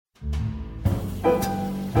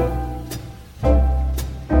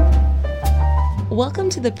Welcome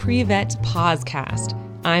to the Pre-Vet Podcast.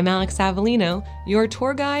 I'm Alex Avellino, your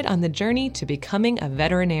tour guide on the journey to becoming a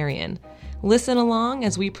veterinarian. Listen along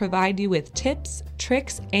as we provide you with tips,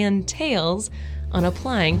 tricks, and tales on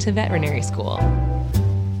applying to veterinary school.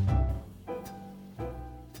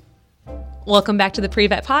 Welcome back to the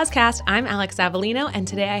Pre-Vet Podcast. I'm Alex Avellino, and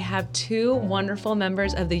today I have two wonderful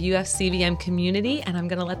members of the UFCVM community, and I'm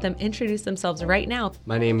going to let them introduce themselves right now.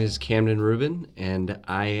 My name is Camden Rubin, and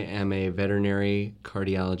I am a veterinary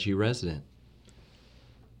cardiology resident.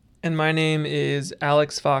 And my name is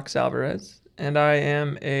Alex Fox Alvarez, and I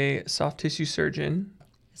am a soft tissue surgeon.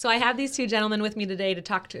 So I have these two gentlemen with me today to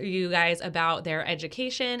talk to you guys about their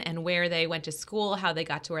education and where they went to school, how they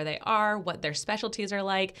got to where they are, what their specialties are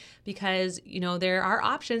like, because, there are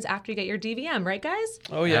options after you get your DVM, right, guys?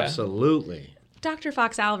 Oh, yeah. Absolutely. Dr.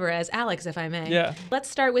 Fox Alvarez, Alex, if I may. Yeah. Let's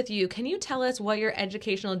start with you. Can you tell us what your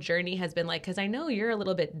educational journey has been like? Because I know you're a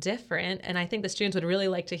little bit different, and I think the students would really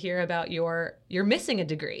like to hear about you're missing a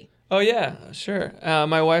degree. Oh, yeah, sure.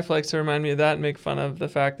 My wife likes to remind me of that and make fun of the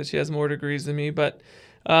fact that she has more degrees than me, but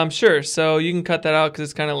sure. So you can cut that out because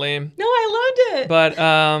it's kind of lame. No, I loved it. But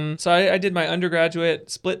so I did my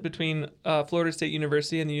undergraduate split between Florida State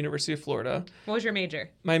University and the University of Florida. What was your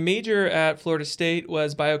major? My major at Florida State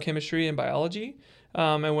was biochemistry and biology.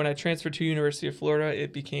 And when I transferred to University of Florida,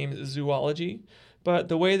 it became zoology. But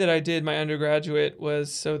the way that I did my undergraduate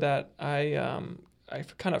was so that I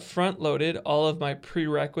kind of front-loaded all of my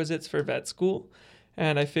prerequisites for vet school.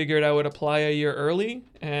 And I figured I would apply a year early,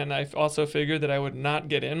 and I also figured that I would not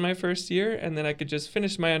get in my first year, and then I could just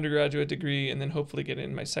finish my undergraduate degree and then hopefully get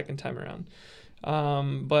in my second time around.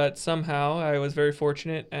 But somehow I was very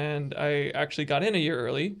fortunate, and I actually got in a year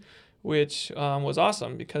early, which was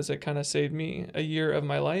awesome because it kind of saved me a year of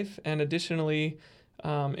my life. And additionally,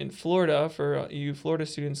 in Florida, for you Florida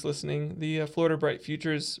students listening, the Florida Bright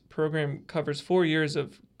Futures program covers 4 years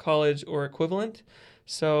of college or equivalent.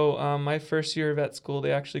 So my first year of vet school,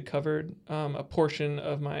 they actually covered a portion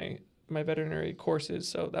of my veterinary courses.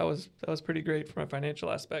 So that was pretty great from a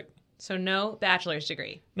financial aspect. So no bachelor's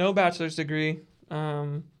degree. No bachelor's degree.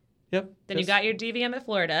 Yep. Then you got your DVM at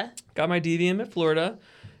Florida. Got my DVM at Florida.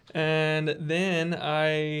 And then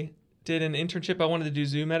I did an internship. I wanted to do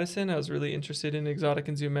zoo medicine. I was really interested in exotic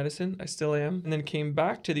and zoo medicine. I still am. And then came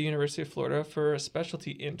back to the University of Florida for a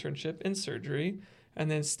specialty internship in surgery. And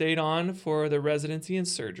then stayed on for the residency in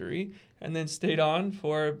surgery, and then stayed on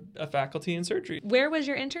for a faculty in surgery. Where was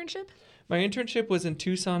your internship? My internship was in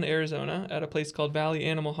Tucson, Arizona, at a place called Valley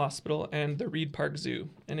Animal Hospital and the Reed Park Zoo,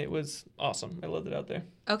 and it was awesome. I loved it out there.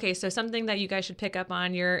 Okay, so something that you guys should pick up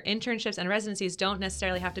on, your internships and residencies don't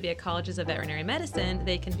necessarily have to be at colleges of veterinary medicine.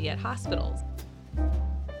 They can be at hospitals.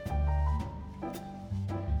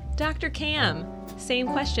 Dr. Cam, same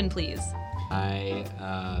question, please. I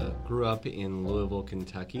grew up in Louisville,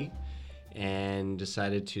 Kentucky, and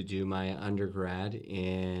decided to do my undergrad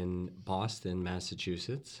in Boston,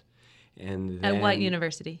 Massachusetts. And then at what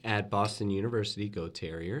university? At Boston University, go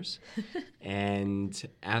Terriers. And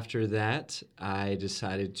after that, I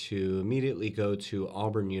decided to immediately go to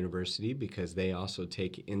Auburn University because they also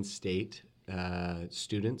take in-state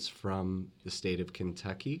students from the state of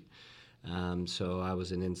Kentucky. So I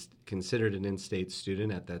was considered an in-state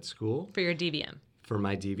student at that school. For your DVM? For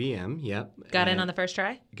my DVM, yep. Got in on the first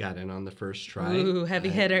try? Got in on the first try. Ooh, heavy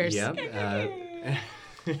hitters. Yep.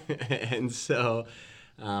 And so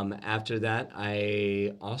after that,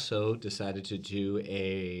 I also decided to do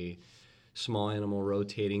a small animal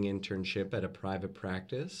rotating internship at a private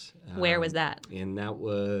practice. Where was that? And that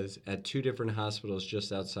was at two different hospitals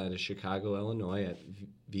just outside of Chicago, Illinois, at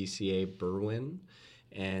VCA Berwyn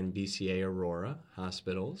and BCA Aurora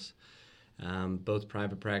hospitals. Both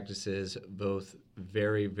private practices, both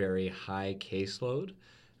very, very high caseload.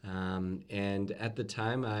 And at the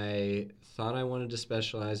time, I thought I wanted to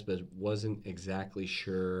specialize, but wasn't exactly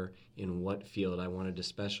sure in what field I wanted to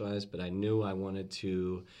specialize. But I knew I wanted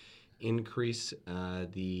to increase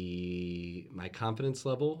my confidence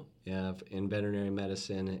level in veterinary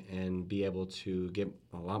medicine and be able to get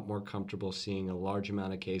a lot more comfortable seeing a large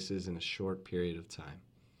amount of cases in a short period of time.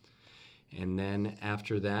 And then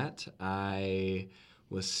after that, I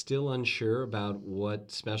was still unsure about what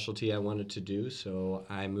specialty I wanted to do, so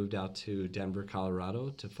I moved out to Denver, Colorado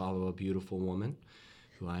to follow a beautiful woman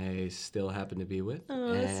who I still happen to be with.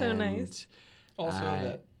 Oh, that's so nice. Also a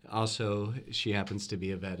vet. Also, she happens to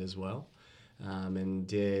be a vet as well, and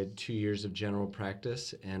did 2 years of general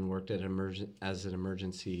practice and worked at as an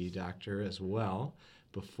emergency doctor as well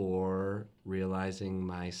before realizing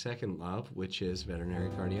my second love, which is veterinary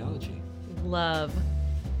cardiology. Love.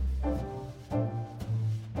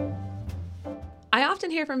 I often often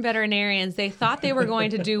hear from veterinarians, they thought they were going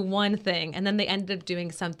to do one thing and then they ended up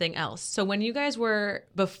doing something else. So when you guys were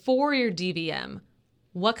before your DVM,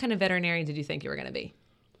 what kind of veterinarian did you think you were going to be?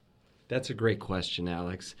 That's a great question,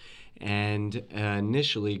 Alex. And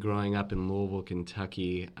initially, growing up in Louisville,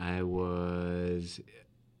 Kentucky, I was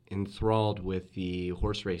enthralled with the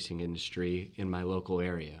horse racing industry in my local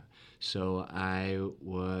area. So I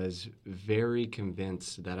was very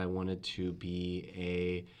convinced that I wanted to be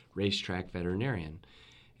a racetrack veterinarian.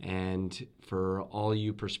 And for all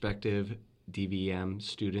you prospective DVM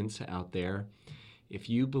students out there, if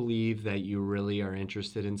you believe that you really are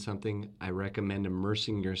interested in something, I recommend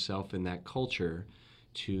immersing yourself in that culture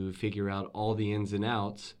to figure out all the ins and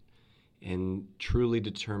outs and truly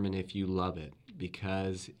determine if you love it.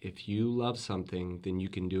 Because if you love something, then you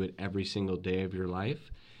can do it every single day of your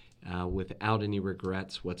life without any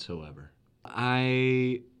regrets whatsoever.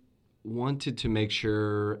 I wanted to make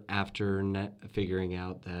sure, after figuring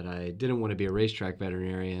out that I didn't want to be a racetrack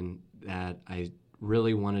veterinarian, that I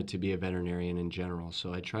really wanted to be a veterinarian in general.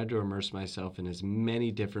 So I tried to immerse myself in as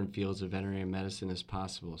many different fields of veterinary medicine as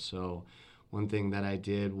possible. So one thing that I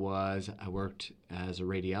did was I worked as a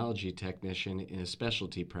radiology technician in a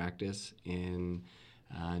specialty practice in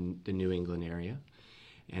the New England area.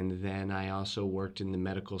 And then I also worked in the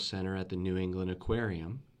medical center at the New England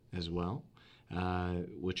Aquarium as well,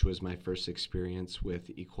 which was my first experience with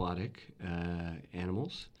aquatic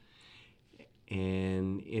animals.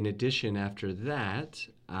 And in addition, after that,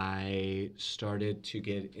 I started to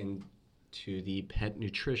get into the pet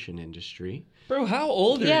nutrition industry. Bro, how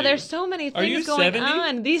old are you? Yeah, there's so many things going 70?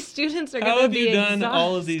 on. These students are How going to be have you done exhausted.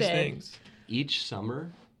 all of these things? Each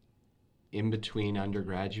summer, in between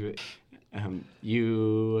undergraduate,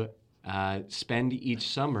 you spend each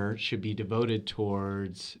summer should be devoted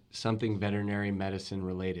towards something veterinary medicine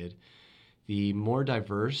related. The more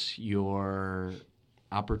diverse your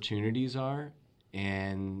opportunities are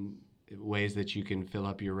and ways that you can fill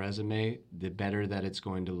up your resume, the better that it's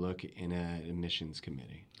going to look in an admissions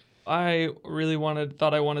committee. I really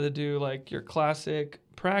thought I wanted to do like your classic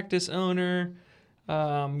practice owner,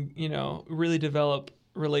 really develop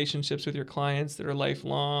relationships with your clients that are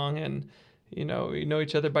lifelong, and you know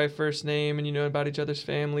each other by first name, and you know about each other's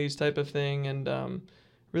families type of thing, and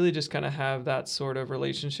really just kind of have that sort of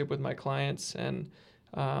relationship with my clients. And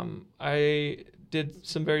I did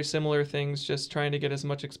some very similar things, just trying to get as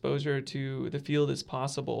much exposure to the field as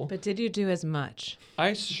possible. But did you do as much?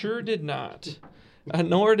 I sure did not.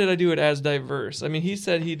 Nor did I do it as diverse. I mean, he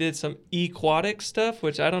said he did some equatic stuff,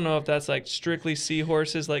 which I don't know if that's like strictly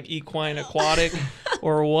seahorses, like equine aquatic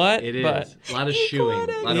or what. It is. But A lot of shoeing.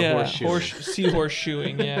 A lot of horse shoeing. Seahorse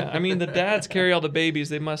shoeing, yeah. I mean, the dads carry all the babies.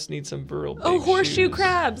 They must need some real big horseshoe shoes.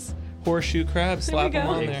 crabs. Horseshoe crabs. There we Slap them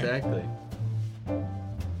go. on there. Exactly.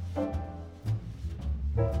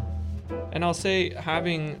 And I'll say,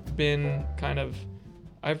 having been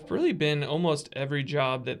I've really been almost every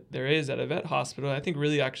job that there is at a vet hospital, I think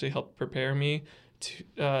really actually helped prepare me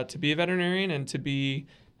to be a veterinarian and to be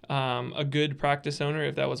a good practice owner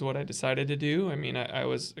if that was what I decided to do. I mean, I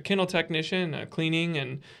was a kennel technician, cleaning,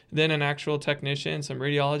 and then an actual technician, some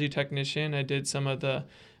radiology technician. I did some of the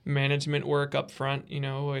management work up front,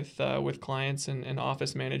 with clients and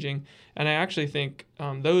office managing. And I actually think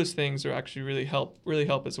those things are actually really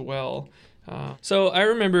help as well. So I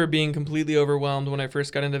remember being completely overwhelmed when I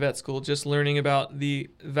first got into vet school, just learning about the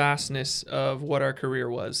vastness of what our career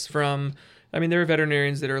was. There are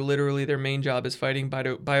veterinarians that are literally, their main job is fighting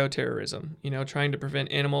bioterrorism, trying to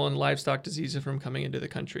prevent animal and livestock diseases from coming into the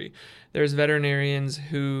country. There's veterinarians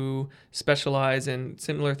who specialize in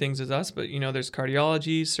similar things as us, but, there's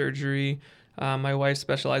cardiology, surgery. My wife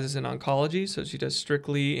specializes in oncology, so she does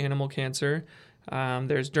strictly animal cancer.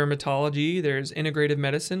 There's dermatology, there's integrative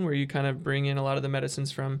medicine, where you kind of bring in a lot of the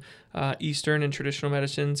medicines from Eastern and traditional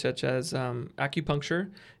medicine, such as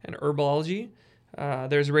acupuncture and herbology.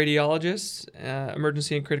 There's radiologists,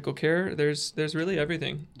 emergency and critical care. There's really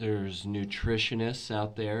everything. There's nutritionists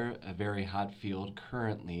out there, a very hot field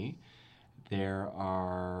currently. There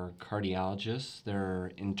are cardiologists. There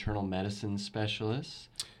are internal medicine specialists.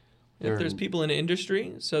 There's people in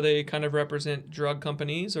industry, so they kind of represent drug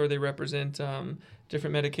companies, or they represent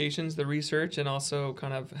different medications, the research, and also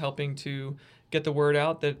kind of helping to get the word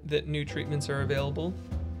out that new treatments are available.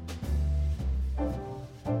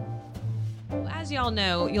 As y'all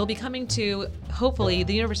know, you'll be coming to, hopefully,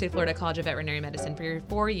 the University of Florida College of Veterinary Medicine for your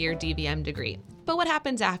 4-year DVM degree. But what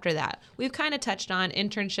happens after that? We've kind of touched on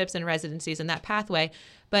internships and residencies and that pathway,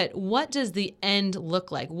 but what does the end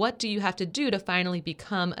look like? What do you have to do to finally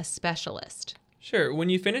become a specialist? Sure. When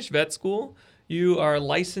you finish vet school, you are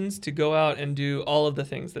licensed to go out and do all of the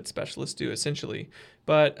things that specialists do, essentially.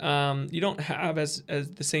 But you don't have as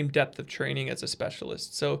the same depth of training as a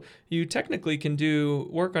specialist. So you technically can do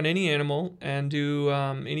work on any animal and do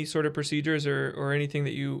any sort of procedures or anything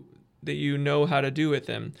that you know how to do with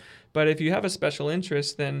them. But if you have a special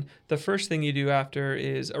interest, then the first thing you do after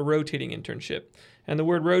is a rotating internship. And the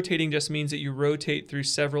word rotating just means that you rotate through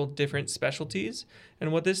several different specialties.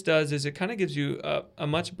 And what this does is it kind of gives you a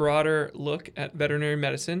much broader look at veterinary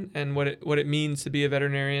medicine and what it means to be a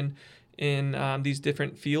veterinarian in these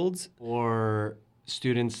different fields. For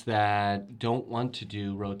students that don't want to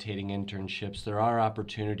do rotating internships, there are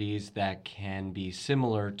opportunities that can be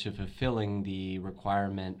similar to fulfilling the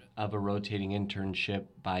requirement of a rotating internship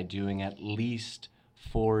by doing at least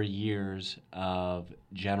 4 years of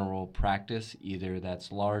general practice, either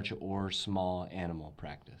that's large or small animal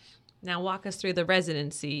practice. Now walk us through the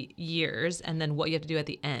residency years and then what you have to do at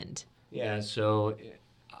the end. Yeah, so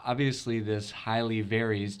obviously this highly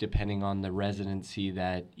varies depending on the residency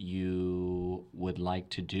that you would like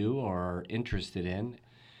to do or are interested in.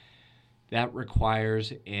 That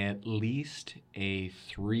requires at least a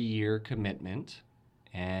 3-year commitment,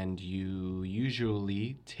 and you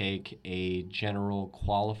usually take a general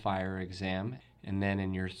qualifier exam, and then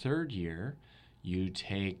in your 3rd year you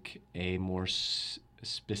take a more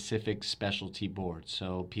specific specialty board.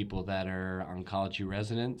 So people that are oncology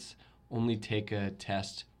residents only take a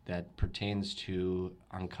test that pertains to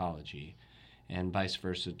oncology, and vice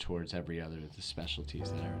versa towards every other of the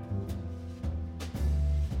specialties that are.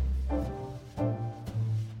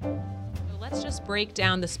 So let's just break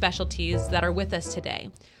down the specialties that are with us today.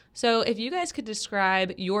 So if you guys could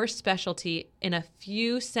describe your specialty in a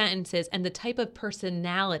few sentences and the type of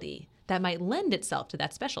personality that might lend itself to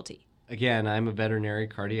that specialty. Again, I'm a veterinary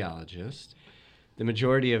cardiologist. The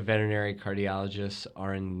majority of veterinary cardiologists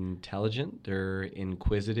are intelligent, they're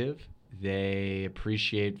inquisitive, they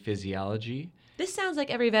appreciate physiology. This sounds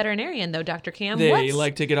like every veterinarian, though, Dr. Cam. They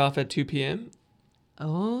like to get off at 2 p.m.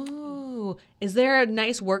 Oh, is there a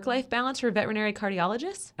nice work-life balance for veterinary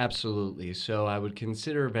cardiologists? Absolutely. So I would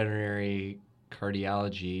consider veterinary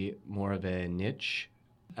cardiology more of a niche.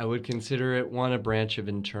 I would consider it, 1, a branch of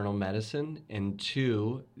internal medicine, and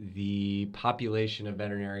 2, the population of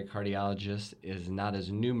veterinary cardiologists is not as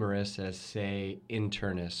numerous as, say,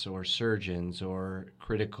 internists or surgeons or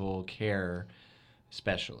critical care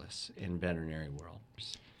specialists in veterinary world.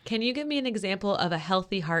 Can you give me an example of a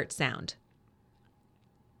healthy heart sound?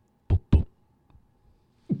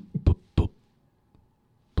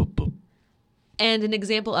 And an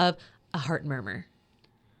example of a heart murmur?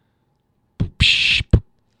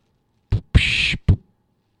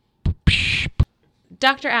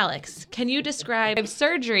 Dr. Alex, can you describe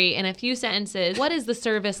surgery in a few sentences? What is the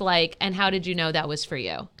service like, and how did you know that was for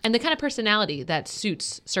you? And the kind of personality that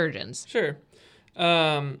suits surgeons. Sure.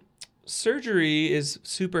 Surgery is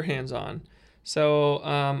super hands-on. So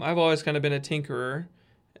I've always kind of been a tinkerer,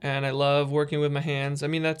 and I love working with my hands. I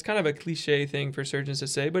mean, that's kind of a cliche thing for surgeons to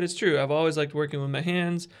say, but it's true. I've always liked working with my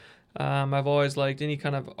hands. I've always liked any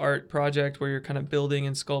kind of art project where you're kind of building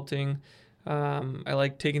and sculpting. I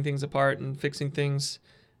like taking things apart and fixing things.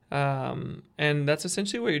 And that's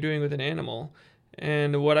essentially what you're doing with an animal.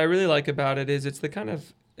 And what I really like about it is it's the kind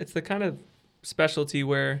of specialty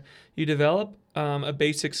where you develop a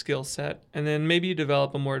basic skill set, and then maybe you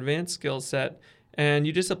develop a more advanced skill set, and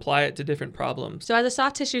you just apply it to different problems. So as a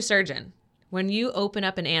soft tissue surgeon, when you open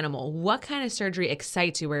up an animal, what kind of surgery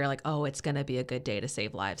excites you where you're like, oh, it's going to be a good day to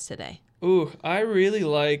save lives today? Ooh, I really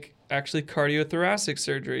like actually cardiothoracic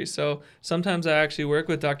surgery. So sometimes I actually work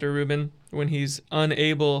with Dr. Rubin when he's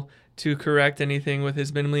unable to correct anything with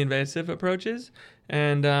his minimally invasive approaches.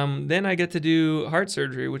 And then I get to do heart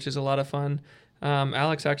surgery, which is a lot of fun.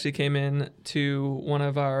 Alex actually came in to one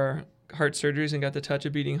of our heart surgeries and got to touch a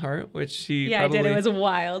beating heart, which she I did. It was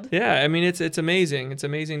wild. Yeah, I mean, it's amazing. It's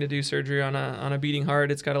amazing to do surgery on a beating heart.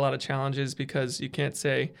 It's got a lot of challenges because you can't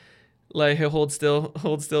say, like, hold still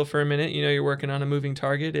for a minute. You know, you're working on a moving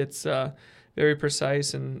target. It's very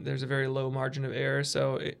precise, and there's a very low margin of error.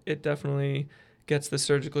 So it definitely gets the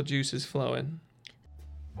surgical juices flowing.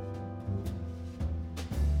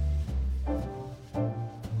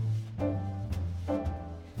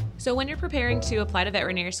 So when you're preparing to apply to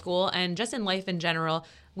veterinary school and just in life in general,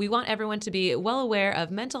 we want everyone to be well aware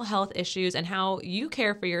of mental health issues and how you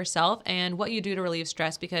care for yourself and what you do to relieve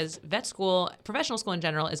stress, because vet school, professional school in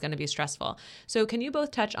general, is going to be stressful. So can you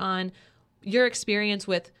both touch on your experience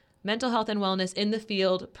with mental health and wellness in the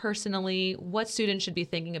field personally, what students should be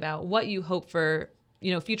thinking about, what you hope for,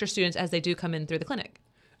 future students as they do come in through the clinic?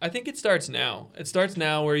 I think it starts now. It starts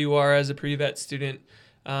now where you are as a pre-vet student.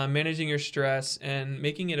 managing your stress and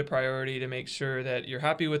making it a priority to make sure that you're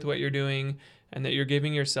happy with what you're doing and that you're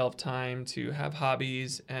giving yourself time to have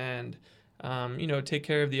hobbies and take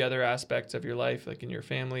care of the other aspects of your life, like in your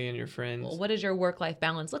family and your friends. Well, what does your work-life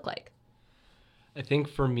balance look like? I think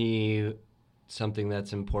for me, something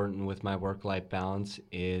that's important with my work-life balance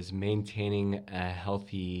is maintaining a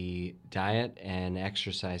healthy diet and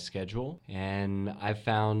exercise schedule. And I've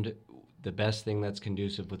found the best thing that's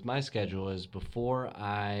conducive with my schedule is before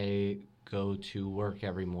I go to work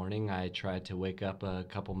every morning, I try to wake up a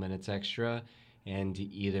couple minutes extra and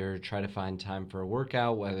either try to find time for a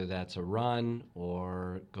workout, whether that's a run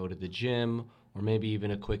or go to the gym or maybe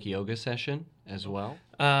even a quick yoga session as well.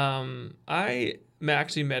 I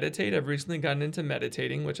actually meditate. I've recently gotten into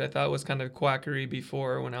meditating, which I thought was kind of quackery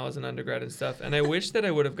before when I was an undergrad and stuff. And I wish that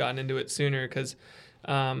I would have gotten into it sooner because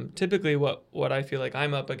typically what I feel like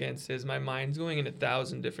I'm up against is my mind's going in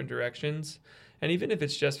 1,000 different directions. And even if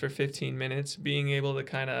it's just for 15 minutes, being able to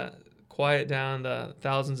kind of quiet down the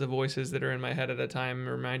thousands of voices that are in my head at a time,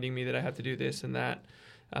 reminding me that I have to do this and that,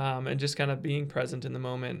 and just kind of being present in the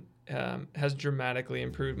moment has dramatically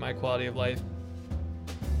improved my quality of life.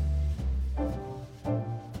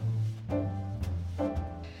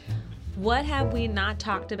 What have we not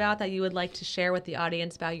talked about that you would like to share with the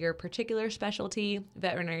audience about your particular specialty,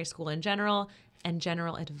 veterinary school in general, and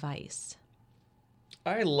general advice?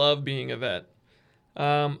 I love being a vet.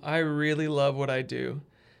 I really love what I do.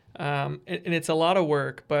 And it's a lot of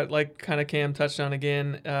work, but like kind of Cam touched on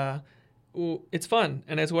again, it's fun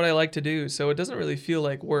and it's what I like to do. So it doesn't really feel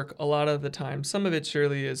like work a lot of the time. Some of it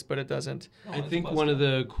surely is, but it doesn't. I think one of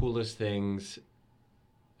the coolest things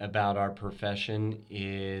about our profession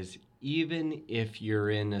is even if you're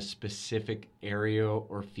in a specific area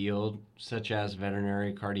or field, such as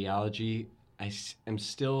veterinary cardiology, I am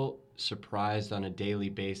still surprised on a daily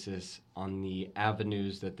basis on the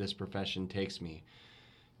avenues that this profession takes me.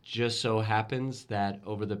 Just so happens that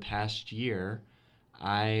over the past year,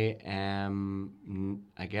 I am,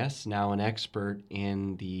 I guess, now an expert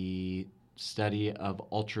in the study of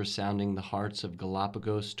ultrasounding the hearts of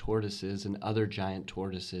Galapagos tortoises and other giant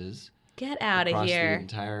tortoises. Get out of across here. the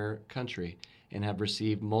entire country, and have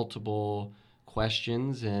received multiple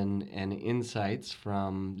questions and insights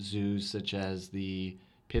from zoos such as the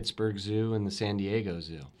Pittsburgh Zoo and the San Diego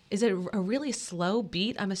Zoo. Is it a really slow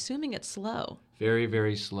beat? I'm assuming it's slow. Very,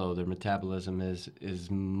 very slow. Their metabolism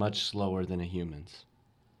is much slower than a human's.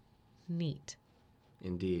 Neat.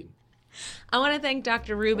 Indeed. I want to thank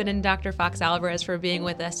Dr. Rubin and Dr. Fox Alvarez for being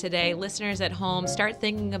with us today. Listeners at home, start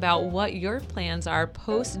thinking about what your plans are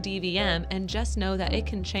post-DVM and just know that it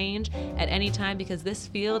can change at any time because this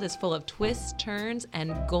field is full of twists, turns,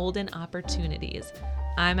 and golden opportunities.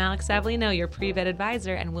 I'm Alex Avellino, your pre-vet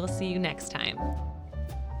advisor, and we'll see you next time.